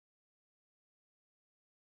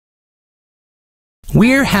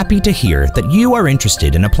We're happy to hear that you are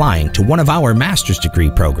interested in applying to one of our master's degree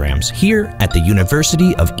programs here at the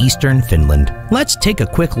University of Eastern Finland. Let's take a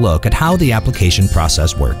quick look at how the application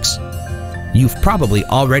process works. You've probably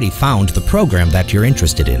already found the program that you're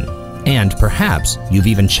interested in, and perhaps you've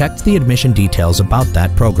even checked the admission details about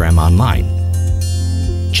that program online.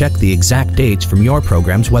 Check the exact dates from your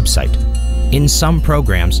program's website. In some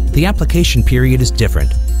programs, the application period is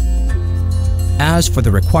different. As for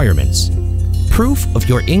the requirements, proof of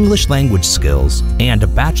your English language skills and a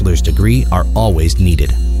bachelor's degree are always needed.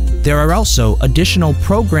 There are also additional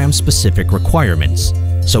program-specific requirements,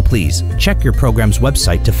 so please check your program's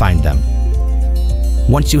website to find them.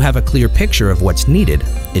 Once you have a clear picture of what's needed,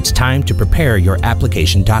 it's time to prepare your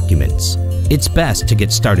application documents. It's best to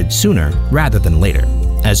get started sooner rather than later,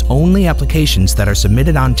 as only applications that are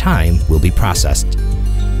submitted on time will be processed.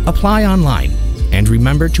 Apply online, and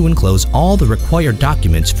remember to enclose all the required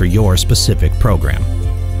documents for your specific program.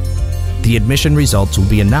 The admission results will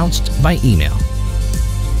be announced by email.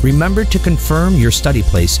 Remember to confirm your study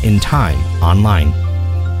place in time online.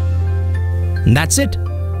 And that's it.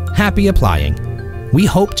 Happy applying. We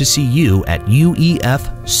hope to see you at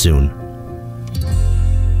UEF soon.